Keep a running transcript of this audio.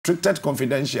restricted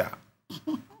confidential.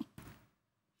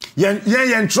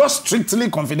 Yen trust strictly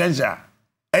confidential.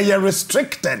 And you're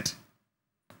restricted.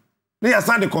 They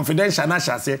are the confidential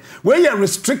national say where you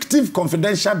restrictive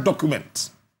confidential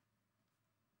document.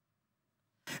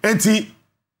 Enti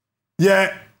ye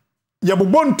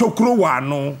bobon tokro wa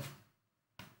no.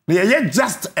 Ye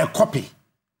just a copy.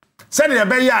 Said ye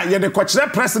be ya ye the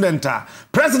kwachire president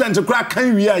kura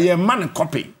kan wi ye man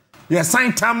copy. Ye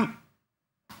sign tam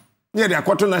ye the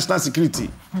akwato national security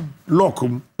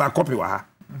locum ba copy wa ha.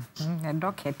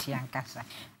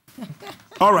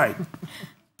 All right.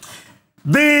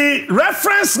 The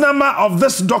reference number of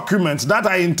this document that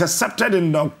I intercepted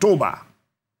in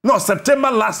September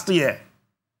last year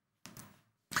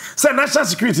said National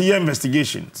Security Year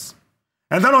Investigations.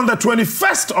 And then on the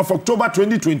 21st of October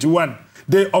 2021,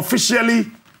 they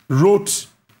officially wrote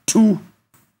to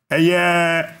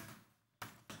the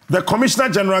Commissioner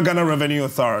General Ghana Revenue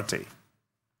Authority.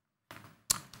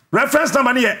 Reference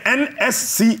number here,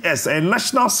 NSCS,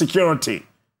 National Security,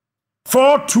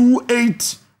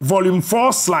 428 Volume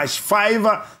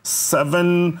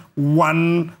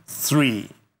 4/5713.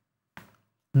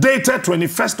 Dated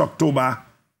 21st October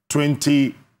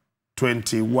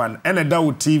 2021. And a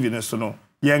Dawo TV no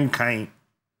yen kind.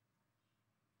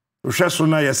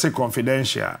 Ushasuna yese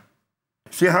confidential.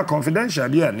 If you have confidential,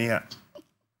 dear near.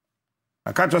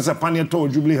 I can't just a paneto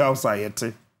Jubilee House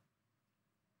ayete.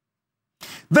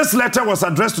 This letter was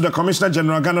addressed to the Commissioner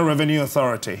General Ghana Revenue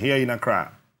Authority here in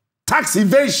Accra. Tax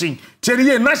evasion,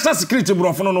 national security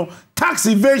no, tax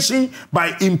evasion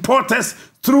by importers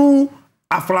through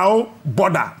Aflao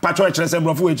border.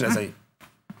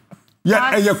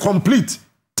 Yeah, complete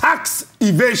tax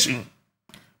evasion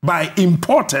by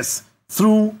importers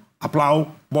through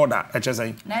Aflao border.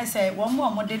 I say one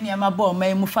more modern Yamabo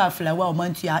may move Aflao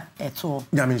Montia at all.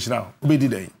 Yaminshra, obedi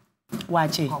day.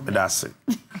 Watch it. That's it.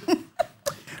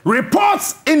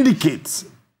 Reports indicate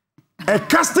a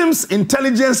customs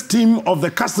intelligence team of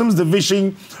the Customs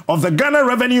Division of the Ghana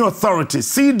Revenue Authority,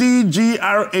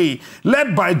 CDGRA,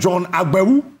 led by John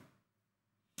Agbewu,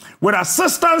 with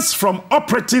assistance from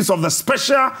operatives of the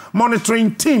Special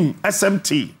Monitoring Team,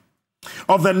 SMT,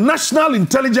 of the National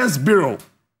Intelligence Bureau,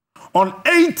 on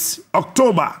 8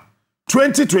 October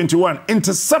 2021,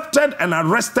 intercepted and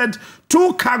arrested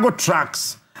 2 cargo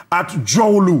trucks at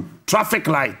Jowlu traffic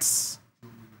lights.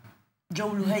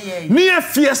 Near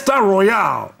Fiesta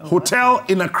Royale Hotel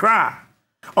in Accra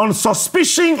on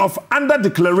suspicion of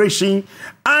under-declaration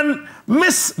and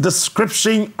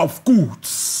misdescription of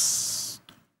goods.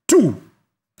 2.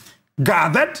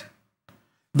 Gathered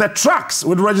the trucks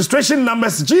with registration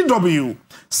numbers GW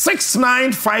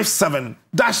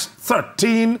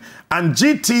 6957-13 and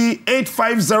GT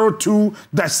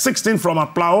 8502-16 from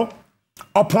Aplao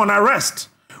upon arrest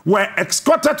were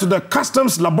escorted to the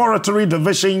Customs Laboratory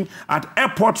Division at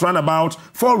Airport Runabout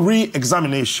for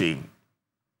re-examination.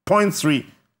 Point 3.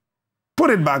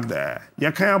 Put it back there.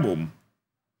 Boom.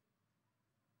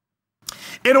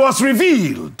 It was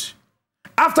revealed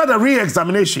after the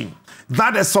re-examination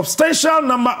that a substantial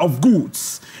number of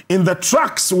goods in the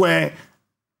trucks were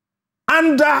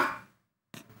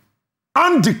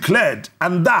undeclared,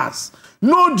 and thus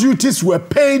no duties were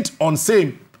paid on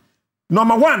same.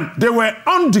 Number 1, they were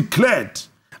undeclared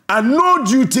and no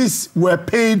duties were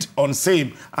paid on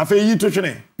same. Kindly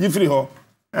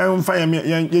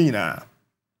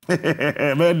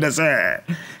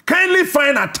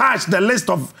find attached the list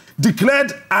of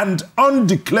declared and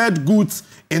undeclared goods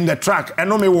in the track. And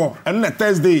no me war. And on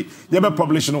Thursday, you be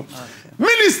publish no.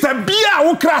 Minister Bia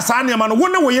wo kra sa ne ma no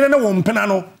wona wo yire ne wo mpena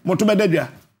no moto bedadua.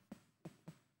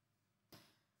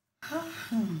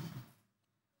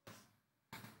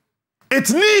 It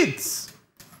needs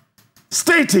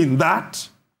stating that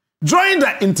during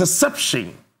the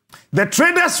interception, the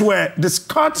traders were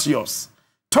discourteous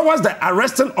towards the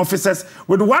arresting officers,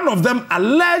 with one of them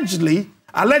allegedly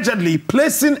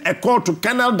placing a call to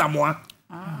Colonel Damois,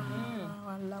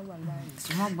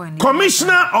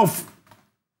 Commissioner of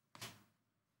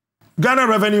Ghana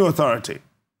Revenue Authority.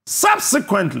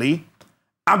 Subsequently,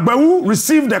 Agbewu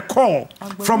received a call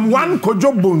from one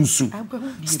Kojo Bonsu,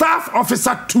 staff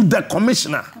officer to the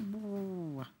commissioner,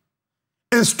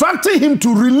 instructing him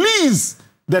to release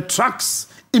the trucks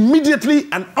immediately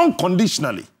and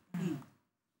unconditionally.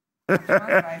 That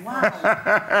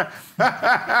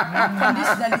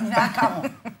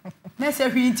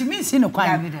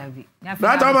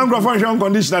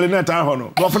unconditionally.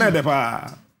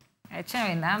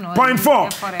 Point 4.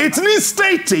 It needs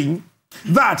stating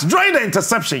that during the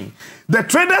interception, the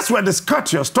traders were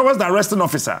discourteous towards the arresting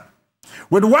officer,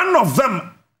 with one of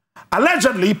them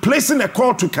allegedly placing a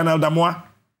call to Colonel Damois,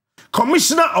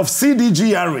 commissioner of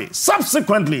CDGRA.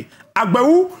 Subsequently,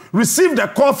 Agbewu received a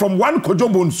call from one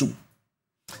Kojo Bonsu,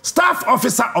 staff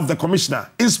officer of the commissioner,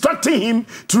 instructing him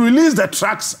to release the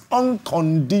tracks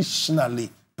unconditionally.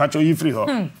 Pacho, you free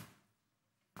her.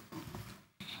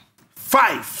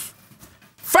 5.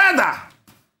 Further,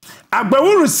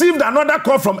 Agbewu received another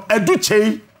call from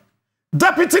Eduche,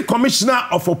 Deputy Commissioner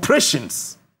of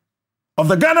Operations of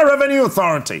the Ghana Revenue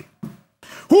Authority,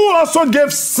 who also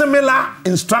gave similar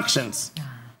instructions.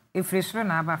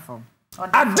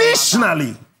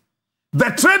 Additionally, the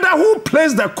trader who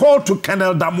placed the call to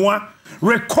Colonel Damwa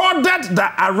recorded the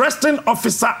arresting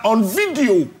officer on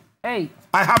video. Hey.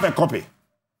 I have a copy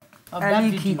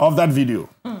of that video.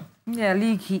 Yeah,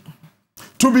 leaky.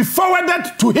 To be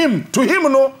forwarded to him. To him,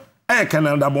 no,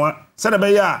 Colonel Damwa said,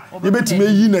 you bet me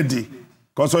yinadi.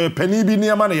 Because you're penny be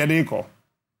near money.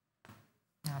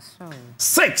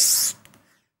 6.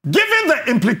 Given the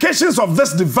implications of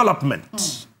this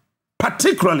development,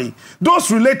 particularly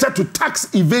those related to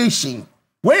tax evasion,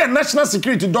 where a national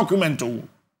security document on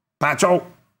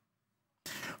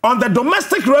the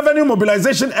domestic revenue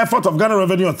mobilization effort of Ghana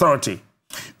Revenue Authority,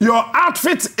 your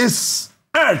outfit is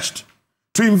urged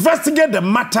to investigate the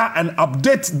matter and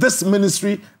update this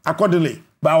ministry accordingly.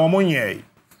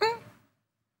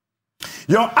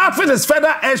 Your outfit is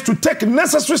further urged to take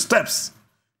necessary steps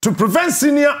to prevent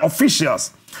senior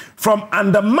officials from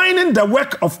undermining the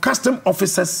work of custom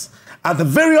officers at the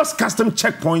various custom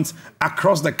checkpoints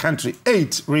across the country.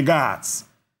 8 regards.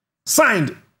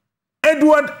 Signed,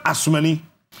 Edward Asumani,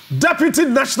 Deputy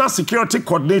National Security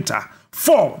Coordinator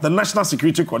for the National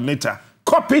Security Coordinator.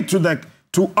 Copied to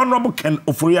Honorable Ken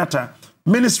Ofuriata,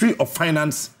 Ministry of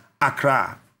Finance,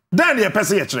 Accra. Daniel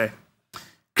Pesi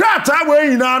Krata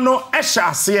we no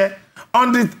eshase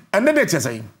on the and then they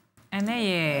say. And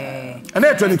then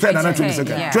 23rd and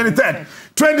 22nd.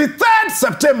 23rd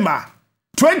September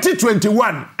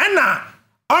 2021. And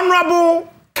Honorable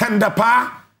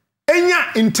Kandapa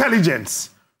Enya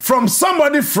intelligence from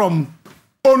somebody from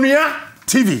Onia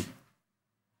TV.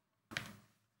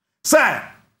 Sir,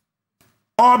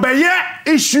 obey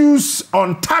issues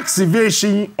on tax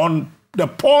evasion on the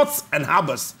ports and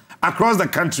harbors across the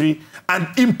country and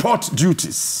import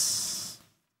duties.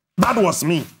 That was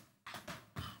me.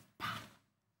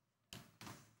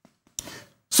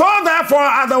 So therefore,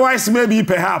 otherwise, maybe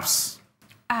perhaps.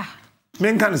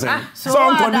 So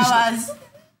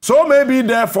maybe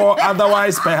therefore,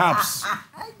 otherwise, perhaps.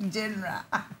 General.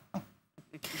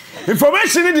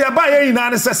 Information in the Abaye in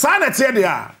an sanity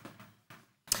there.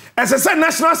 As I said,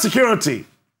 national security.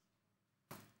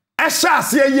 Esha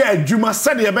ye Juma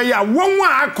said the Abaye, one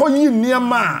akoyi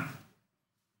niama.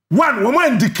 One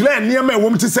woman declare niama,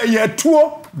 woman to say ye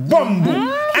two bomb.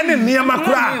 And in niama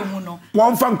cry.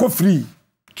 One fanko free.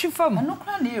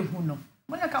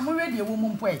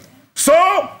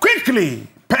 So quickly,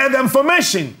 per the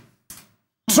information,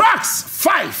 tracks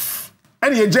 5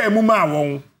 and ye jay muma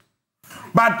won.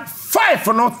 But 5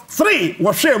 or not 3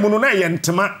 was share mununa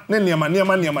yentima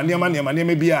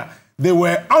niama they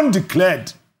were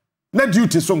undeclared. Na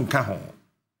duty so nka ho.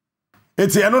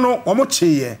 Eti eno no omo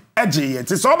cheye ageye.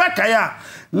 Ti so ba kaya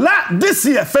la this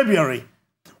year February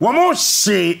womo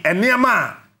she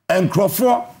eniama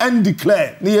enkrofo and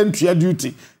declare na yentua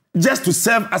duty just to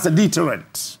serve as a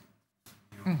deterrent.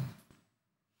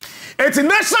 Eti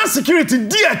national security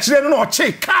di a kire no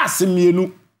oche cars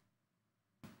mienu.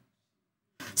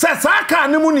 Say saka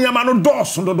ne mu niama no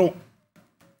doso dodo.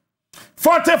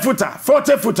 40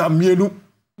 footer mienu.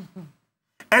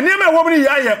 And yema wobri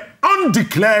yaye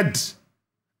undeclared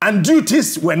and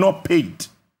duties were not paid.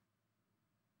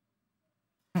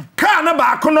 Car number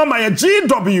akonoma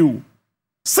GW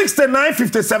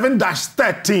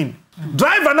 6957-13.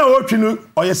 Driver na otwinu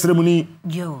oyeseremuni.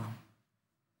 Yo.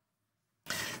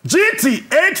 GT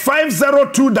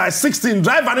 8502-16.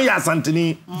 Driver na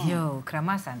yasantini. Yo,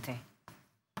 krama sante.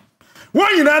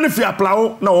 One yina fi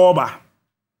aplawo na oba.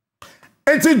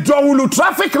 Enti dwawulu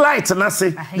traffic light na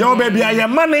se yo baby aye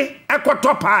money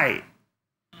ekwoto pai.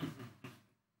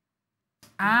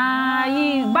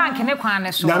 Yi bank ne kwan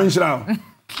ne so. Gaminshira.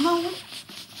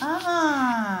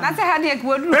 Na se hade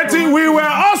ekwodu. Enti we were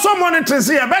also monitoring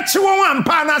see bechi won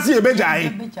ampa na se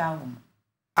ebejai.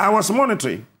 I was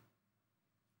monitoring.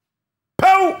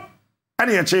 Pew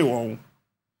ani e che won.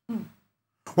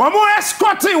 Womo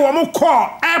escorting womo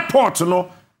call airport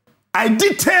no. I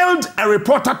detailed a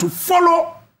reporter to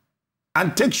follow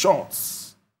and take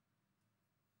shots.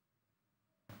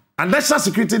 And national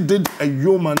security did a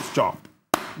yeoman's job.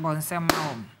 And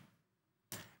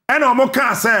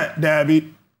Omoka said,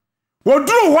 Debbie,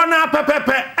 Woduru ho na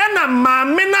pepepe ena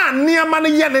maame na niama ne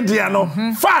ye ne dia no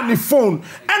fa ni phone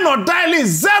eno dial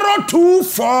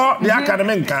 024 the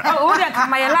academic Oh, that come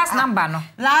my last number no.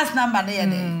 Last number there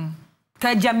dey.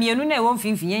 Ka jamienu na won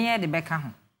finfin yen de beka ho.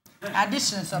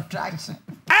 Addition subtraction.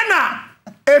 Ena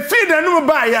e feed no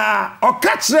ba ya o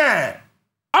ka kire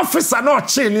officer na o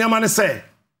che niama ne say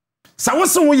sa wo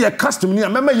se wo ye custom ni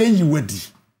amema ye yi wadi.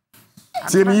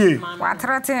 Tie ni ye. Wa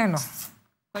trate no.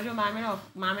 Kojo maame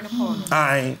no call no.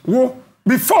 Ai, wo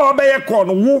before be ye call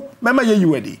no wo mema ye yi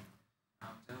wadi.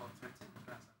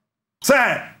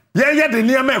 Say ye de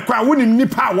niama e kwa wo ni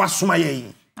nipa a wasoma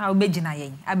ye. Obejina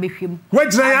yen abehwem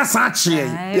Wajina ya sachi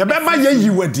ye bema ye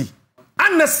yiwadi.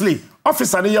 Honestly,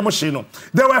 officer ne yemo no.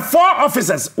 There were 4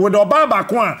 officers with Obaba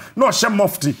kwa no she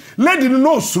mufti. Lady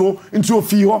no sro into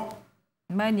ofi ho.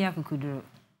 mani akukuduro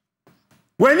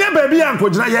Wenye baby anko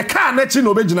jina ye ka na chi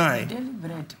no obejina ai.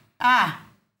 Deliberate. Ah.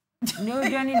 no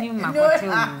journey ni makote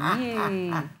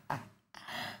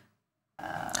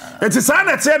It is an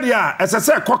etia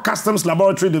SSA Court Customs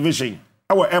Laboratory Division.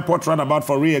 Our airport runabout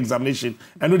for re-examination.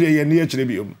 And no dey ye near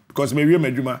Chinebium because me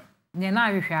medjuma. ne na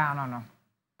hwehwa no no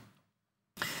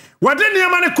Wade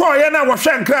niama ne call ye na wo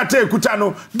hwe nkrata ekuta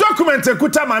no document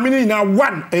ekuta ma mini na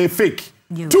 1 a fake.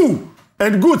 2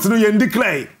 and goods no ye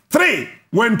declare. 3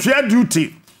 when tria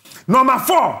duty. Number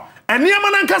 4 and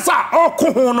niama na nkasa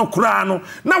okoho no kura no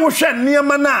na wo hwe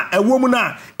niama na ewo mu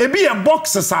na ebi ye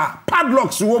boxes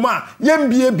padlocks wo ma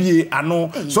yembie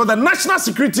ano. So the national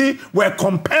security were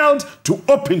compelled to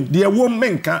open the ewo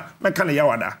menka meka ne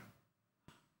yawada.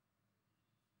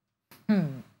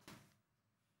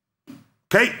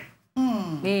 Okay.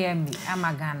 AMB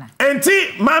amagana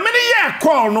Enti mamini ye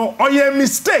call no or ye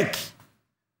mistake.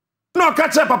 No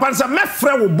catch up papa say me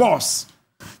frɛ wo boss.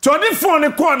 To the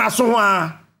phone call na so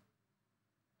ho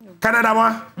Canada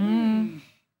wa.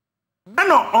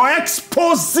 Ano or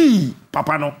expose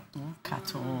papa no.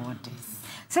 Cut all this.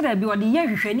 said I be what the year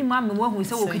hwehwa ni ma me wo hu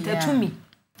se wo kita tumi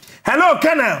Hello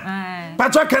Colonel.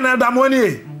 Patrick Colonel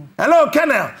Damoni. Hello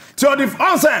Colonel. To the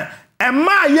answer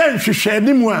Emma yen hwehwa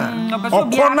ni mu a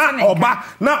okona oba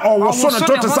na owo so no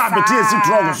to say abeti esi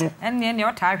trog so. Enne ne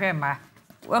o ta hwe ma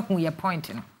wo hu ye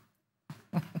point no.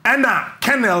 Ena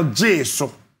Colonel J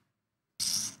so.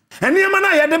 Eniema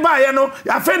na ye de ba ye no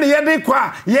afa ne ye de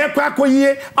kwa ye kwa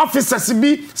koyie officers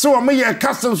bi so wo mo ye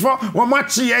customs for wo ma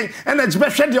chi yen ena jibe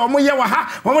hwe de wo mo ye wa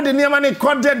ha wo mo de niema ne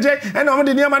kodede ena wo mo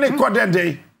de niema ne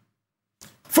kodede.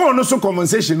 Phone no so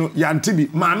conversation no yantibi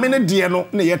maame ne de no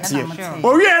na ye tie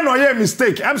owie no ye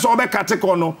mistake am so obe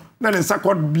katekọ no na ne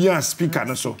nsakọ bia speaker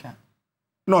no so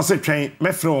no se twen me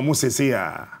frɛ wo mo sese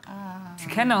ya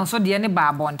Kana so de ne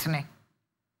ba abontene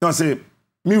no se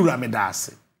mi wura me da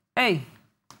ase hey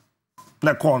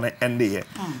na corner end here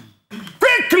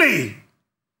quickly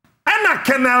Anna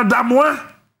Colonel Damoa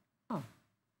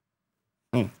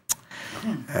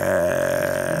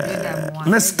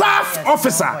the staff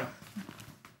officer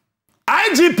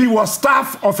IGP was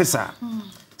staff officer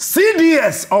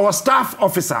CDS or staff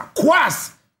officer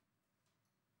Kwas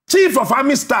Chief of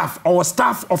Army Staff or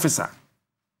staff officer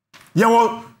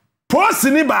yewo post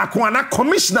ni ba ko na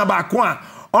commissioner ba ko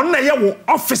on na yewo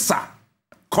officer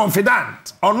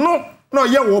confidant ono no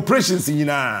yewo operations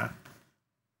nyina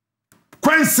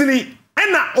kwansini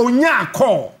ena onya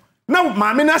call na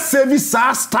maame na service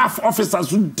staff officers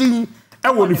din e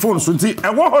wo ni phone so nti e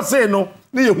wo ho say no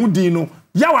na ye hu din no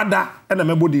yawada ena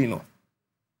mebodi no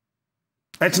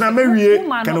e kina mewie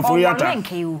kanofo yata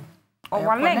o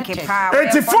walenke pa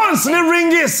eti phones ni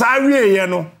ringi sa wie ye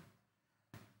no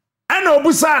ena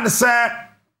obusa ne say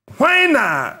when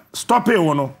na stop e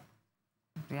wo no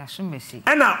ya shumesi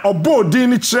ena obo din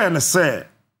ni kire ne say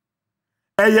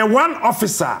eye one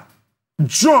officer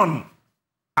John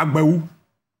Agbawu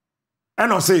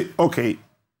and I say okay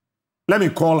let me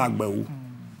call Agbawu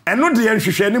and not the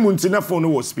nhwehwe ni mu ntina phone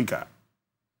was speaker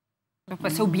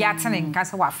so bi atene nka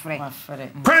se wa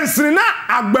frɛ Prince na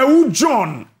Agbawu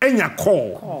John enya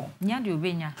call nya de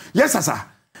obenya yes sir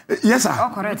yes sir oh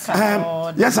correct sir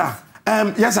yes sir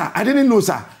yes sir I didn't know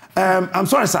sir I'm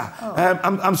sorry sir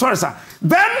I'm sorry sir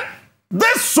then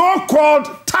this so-called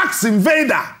tax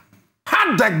invader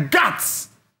had the guts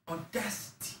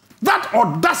Audacity. that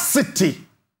audacity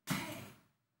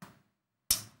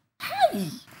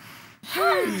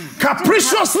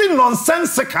capriciously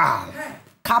nonsensical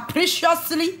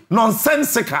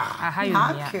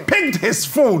picked his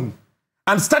phone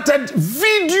and started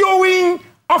videoing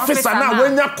officer na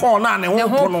when you call na ne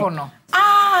ho no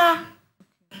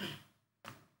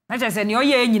na je se ne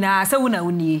oye nyina se wona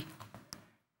unie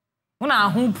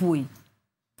wona ho pui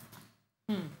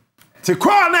ti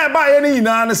call na ba ye ni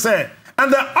nyina ne say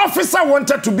And the officer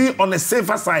wanted to be on a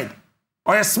safer side.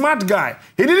 Or a smart guy.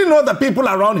 He didn't know the people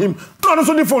around him. No, no,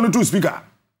 so the phone to speaker.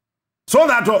 So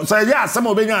that, so yeah, some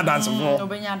Obenya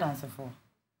dancing for.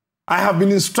 I have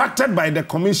been instructed by the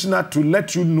commissioner to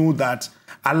let you know that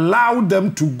allow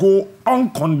them to go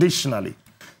unconditionally.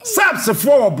 SAPS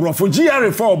for bro, for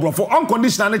GRA for bro, for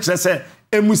unconditionally, say,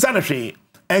 emusanashi,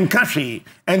 and kashi,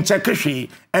 and chekashi,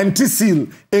 and T-seal,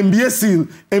 MBA seal,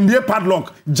 MBA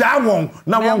padlock, Jawon,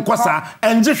 Nawon Kwasa,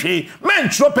 and Jishi, man,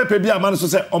 show pepe be a man so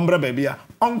say, ombre baby,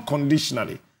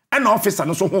 unconditionally. An officer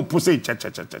no so home pussy, che.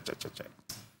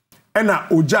 And a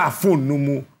oja phone no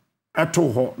mu,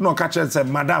 eto ho, no catch and say,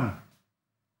 Madam,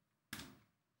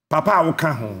 Papa will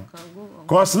come home.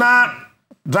 Cause now,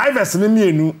 drivers in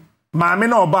the Mamma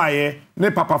no buy ne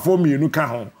papa for me no ka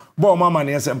ho bo mama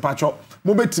ne yesem pacho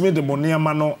mo betimi de money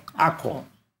no akọ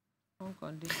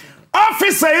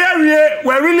officer area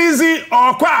we release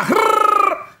or kwa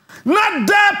not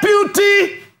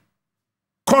deputy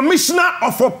commissioner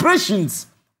of operations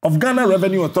of Ghana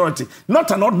Revenue Authority,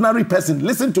 not an ordinary person.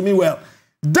 Listen to me well.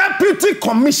 Deputy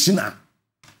commissioner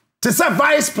to say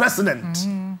vice president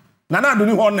nana do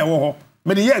ni ho na wo ho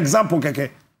me the example keke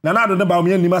nana do ne ba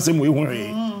me anima sem we ho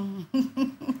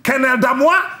Colonel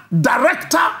Damoa,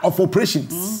 Director of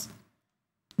Operations.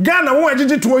 Ghana, who are you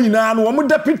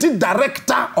Deputy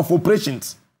Director of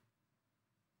Operations.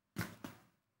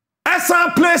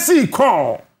 Esa place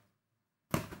call.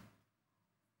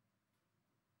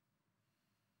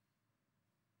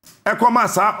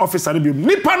 Ekomasa officer bi.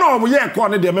 Nipa no wo ye call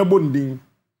ne de mebo ndin.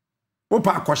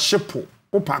 Opa akọ shepo,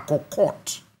 opa akọ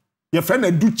court. Ye friend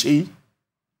na duchei.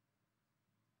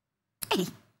 Hey.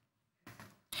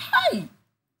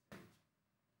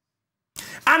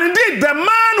 And indeed, the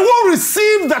man who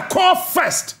received the call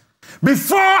first,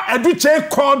 before Eduche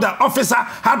called the officer,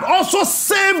 had also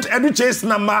saved Eduche's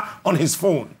number on his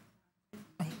phone.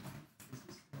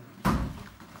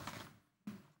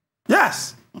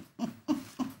 Yes.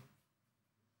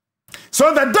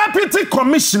 So the Deputy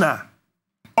Commissioner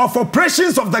of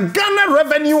Operations of the Ghana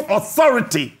Revenue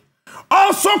Authority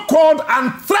also called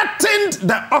and threatened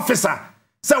the officer.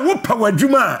 Say wupa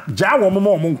wadwuma ja wo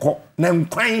mo nko na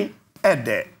nkwan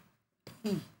ede.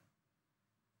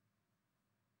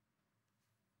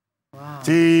 Wow.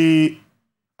 The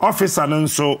officer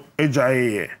nso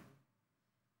ejaye.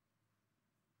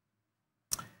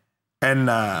 And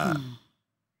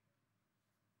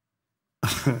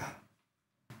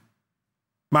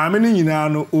maame ni nyina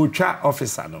no otwa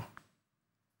officer no.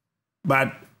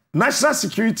 But national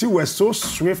security were so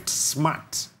swift,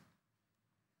 smart.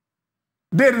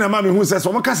 They na mama who says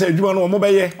omo kasa adwuma no omo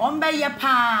beye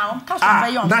Pa kasa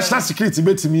beye national security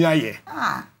betimi aye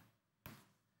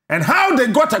and how they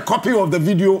got a copy of the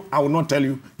video I will not tell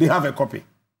you. They have a copy.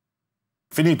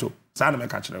 Finito. Sa na me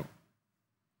catch you.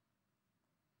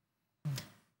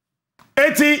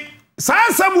 Eti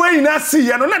some way in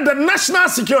see and let the national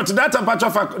security that part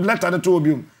of letter to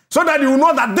obium so that you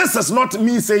know that this is not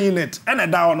me saying it and a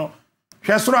down no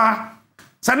hwesura.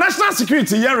 So national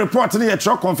security here report in your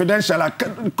confidential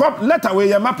letter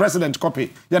where my president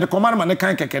copy. You the commandment ne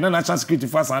kan keke na national security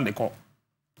first and the call.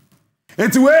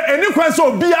 It's where any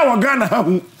question be our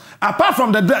Ghana apart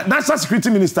from the national security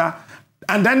minister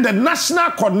and then the national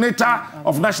coordinator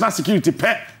of national security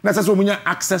necessary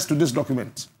access to this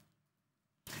document.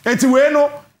 It's where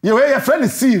no your friend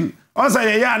is seal. Also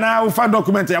yeah na we find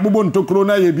document ya bobo ntokro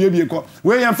na ye bie ko.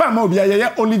 Where you find ma obi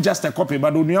ya only just a copy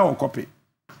but only a copy.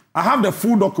 I have the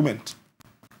full document.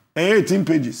 18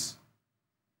 pages.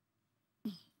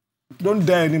 Don't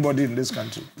dare anybody in this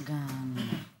country.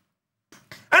 And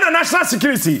the national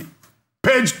security,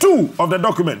 page 2 of the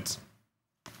document.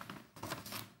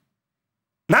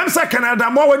 Now I'm saying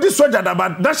Canada more with this soldier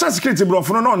about national security bro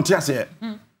for no on here.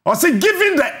 Or say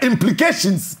given the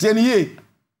implications 10 years.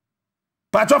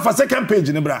 Part of a second page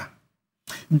in bra.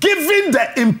 Given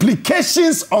the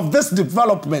implications of this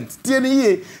development,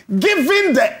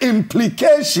 given the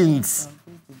implications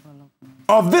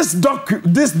of this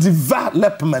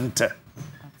development,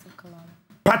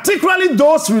 particularly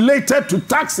those related to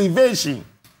tax evasion,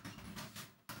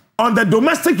 on the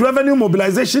domestic revenue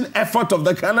mobilization effort of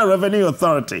the Ghana Revenue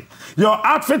Authority, your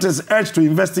outfit is urged to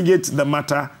investigate the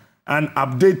matter and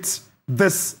update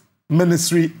this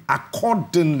ministry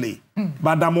accordingly.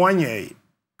 Madam Wanye.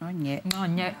 Onye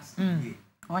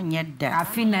da.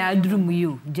 Afina adrum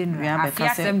you general.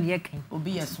 Afiasem ye kan.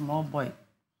 Obi a small boy.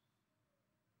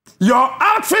 Your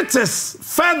outfit is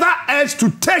further urged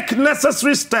to take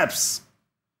necessary steps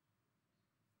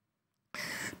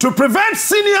to prevent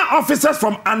senior officers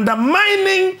from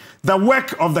undermining the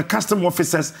work of the custom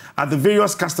officers at the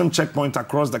various custom checkpoints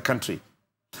across the country.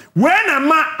 when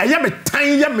ama eye me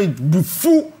tan ye me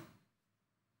bufu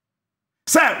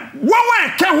say wo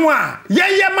ka ho a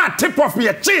ye ma tip off me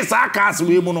cheese aka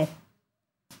we mu no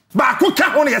ba ko ka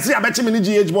ho no ye say abechi me ni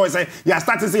GH boy say ya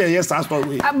start say yes story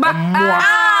we ayo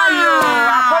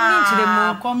akomi chire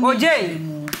mu oje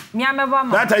mi amebo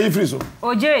ma that are you free so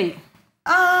oje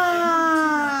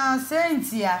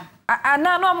Sentia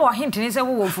na no mo hint ni say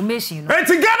wo information no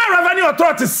the Ghana Revenue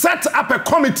Authority set up a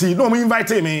committee no me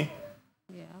invite me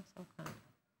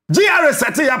GRA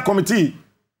set up committee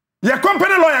your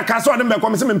company lawyer can so dem be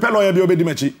come say me pay lawyer bi obedi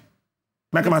machi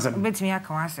make am say betimi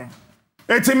aka wa say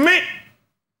eti me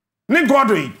ni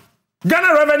Godwin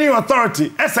Ghana Revenue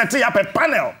Authority set up a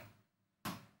panel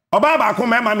oba ba ko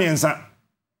mema miensa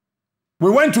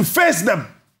we went to face them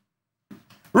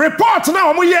report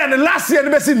now omo year the last year ni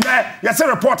be si na you say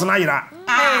report na yira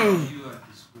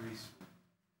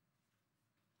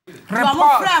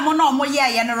report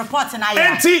na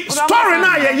yira enti story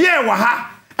na ye wa ha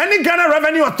any Ghana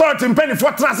Revenue Authority in penny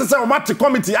for trans say omat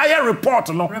committee I report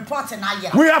no report na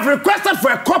yira we have requested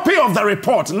for a copy of the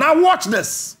report. Now watch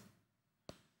this.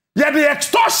 Yeah, the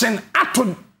extortion at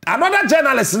another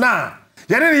journalist now.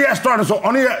 Yeah, the extortion so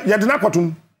only yeah did not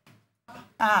kwatum.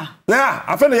 Yeah,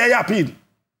 I found the appeal.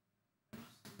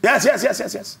 Yes.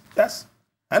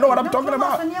 I know what I'm talking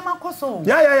about.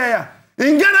 Yeah.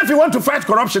 In Ghana, if you want to fight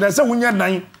corruption, I say we need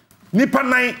 9 nipa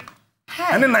 9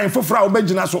 and then 9 for fra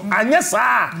obejina so. And yes,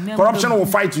 corruption will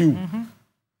fight you.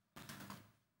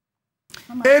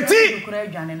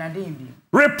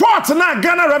 Report now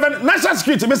Ghana Revenue National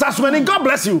Security Mr. Sweeney, God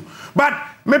bless you. But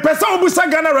me pesa obusa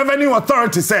Ghana Revenue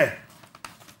Authority say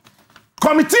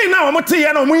committee now omo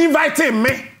tie na omo invite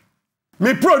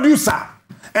me producer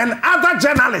and other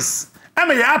journalists e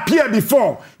me appear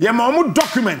before ye ma omo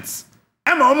documents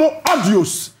e ma omo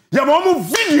audios ye ma omo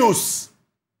videos.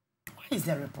 What is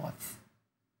the report?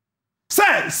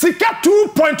 Say sika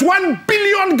 2.1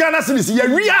 billion Ghana cedis ye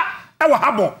ria e wa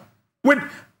habo with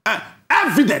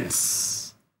evidence.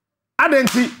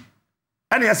 Adenti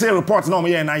and you say report no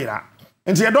me na yira.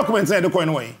 Enti your documents say the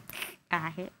coin way.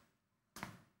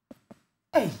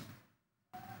 Hey.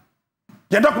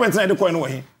 Your documents say the coin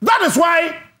way. That is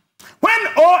why when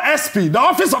OSP, the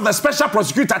Office of the Special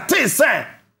Prosecutor, say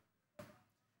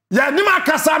ya ni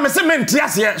makasa me se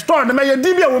mentiase store ne me ye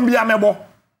dibia wo bia mebo.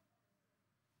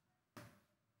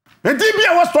 E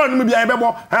dibia wo store ne bia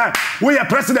mebo. We are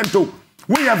president too.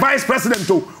 We are vice president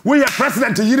too. We are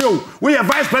president Yiro. We are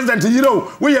vice president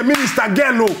Yiro. We are minister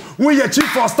Gello. We are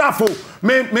chief of staff.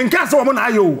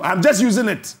 I'm just using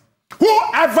it.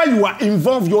 Whoever you are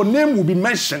involved, your name will be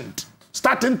mentioned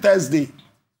starting Thursday.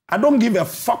 I don't give a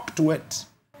fuck to it.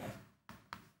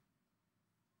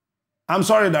 I'm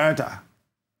sorry, director.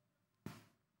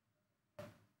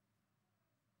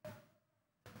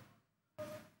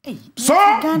 So,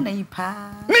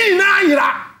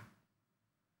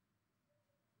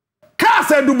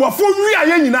 Kasa Dubofo we are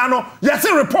nyina no yes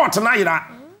report na yira.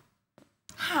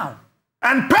 How?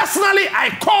 And personally I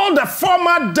called the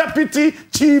former deputy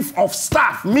chief of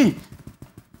staff me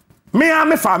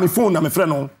am fa me phone na me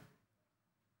friend no.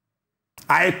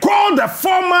 I called the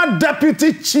former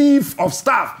deputy chief of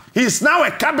staff. He is now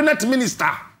a cabinet minister.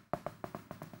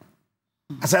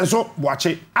 I said so watch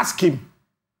it ask him.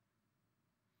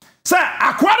 Say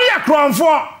Aquaria Crown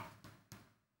for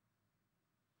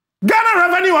Ghana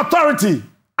Revenue Authority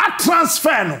at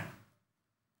transfer no,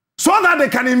 so that they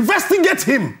can investigate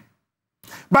him.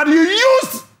 But you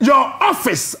used your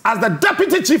office as the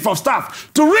deputy chief of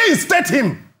staff to reinstate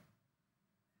him.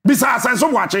 Besides, and so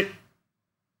watch it.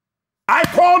 I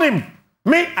called him.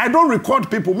 Me, I don't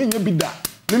record people. Me, you be that.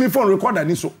 Me phone recorder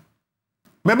ni so.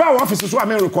 Me ba office so I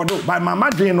me record by mama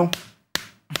dream no.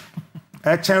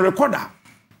 A chain recorder.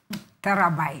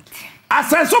 Terabyte. I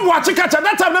said, so watch it catch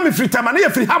that time, let me free time and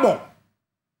free habo.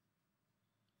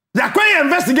 The acquired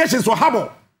investigations were habo.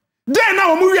 Then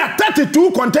now we are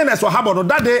 32 containers were habo. No,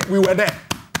 that day we were there.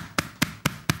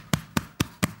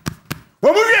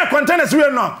 When we are containers, we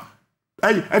are now.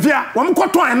 If you are one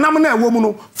quarter and namina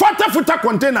woman, 40-footer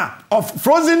container of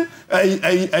frozen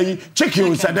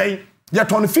chickens a day, you're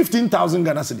 15,000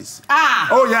 Ghana cedis.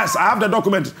 Oh, yes, I have the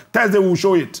document. Thursday we will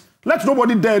show it. Let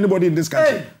nobody dare anybody in this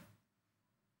country. Hey.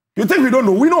 You think we don't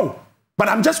know? We know. But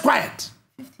I'm just quiet.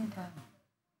 15,000.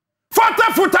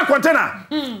 40-footer container.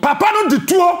 Papa no di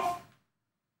tuo.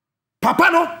 Papa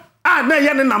no. Na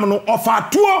yene nam no ofa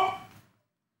tuo.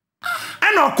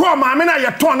 And call mama na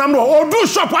ye ton nam no. O do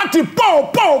shop anti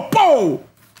po.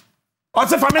 O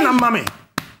se family na mama.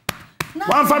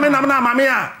 One family na mama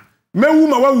a. Mewu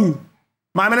ma wawu.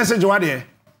 Mama na se je wade.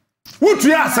 Wutu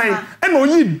ya say. And o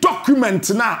yi document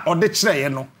na o de kire ye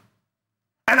no.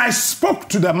 And I spoke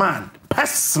to the man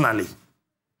personally.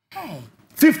 Hey.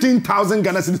 15,000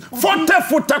 Ghana cedis.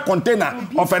 40-footer container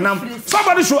of a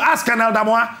somebody should ask an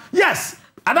Eldamoa. Yes.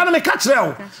 I don't know me catch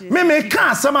there. Me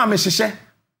can't sama me shishe.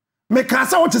 Me can't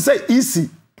say what to say easy.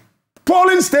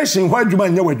 Polling station where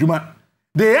Juma.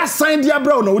 They assigned their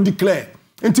brown or declare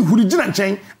into Hurijin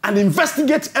chain and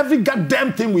investigate every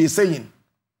goddamn thing we're saying.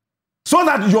 So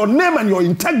that your name and your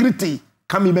integrity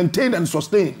can be maintained and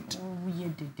sustained.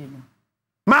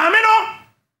 Mamino,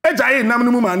 ejaye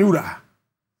namnu manura.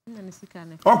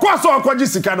 Of course,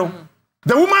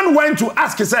 the woman went to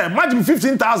ask, he said, imagine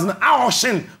 15,000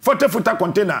 auction 40-footer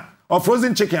container of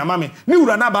frozen chicken and mommy. New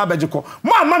Rana Babajiko.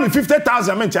 More mommy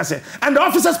 50,000 and the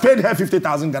officers paid her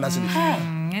 50,000 Ghana cedis.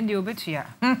 And the obituary.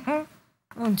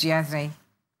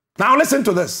 Now listen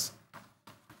to this.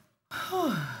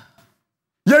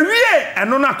 Ye and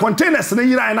no containers in the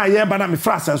year and I hear banana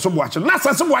fras and some watching.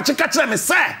 Nasa some watching catch them,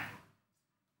 sir.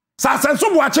 Sasa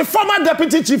some watching former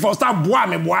deputy chief of staff bois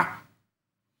me bois.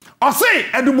 Or say,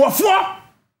 Edumofo,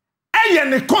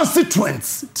 the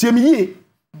constituents, TME,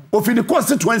 of the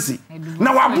constituency.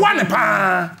 Now, I want a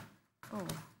pa.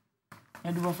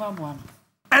 And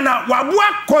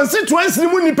Wabua constituency,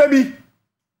 Muni Pebi.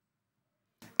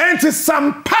 And to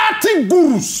some party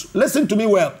gurus, listen to me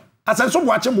well. As I saw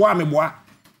watching bois me bois.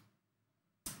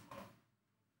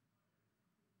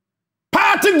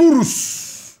 Party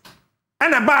gurus.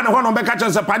 And a band of one of the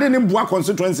catchers a party in bois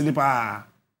constituency.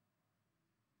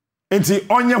 Enti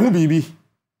onye hu bibi.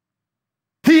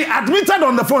 He admitted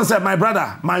on the phone, said, my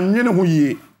brother, man hu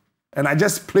ye. And I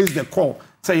just placed the call.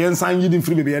 Say yensan yidin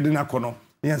free baby edina kono.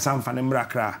 Yensan fanemra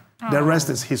kra. The rest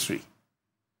is history.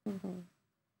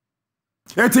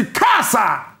 Enti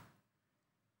kasa.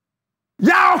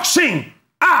 Ya auction.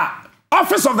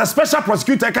 Office of the Special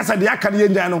Prosecutor kasa di akadi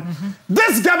enjano.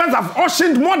 This government have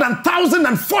auctioned more than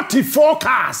 1,044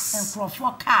 cars.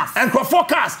 And 4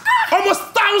 cars. Almost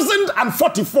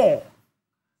 1,044.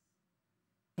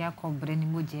 We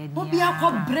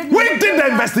did the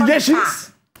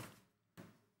investigations.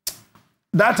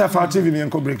 That have our TV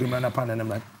and co-breaking man upon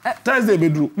them. Thursday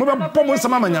bedroom. Move up, Pomo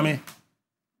Sama Yame.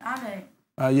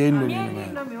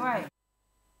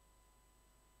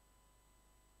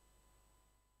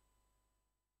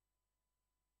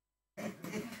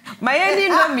 My ending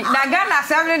no me. Nagana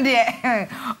 7 day.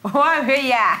 One way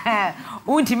ya.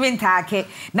 Untimintake.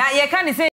 Now you can't say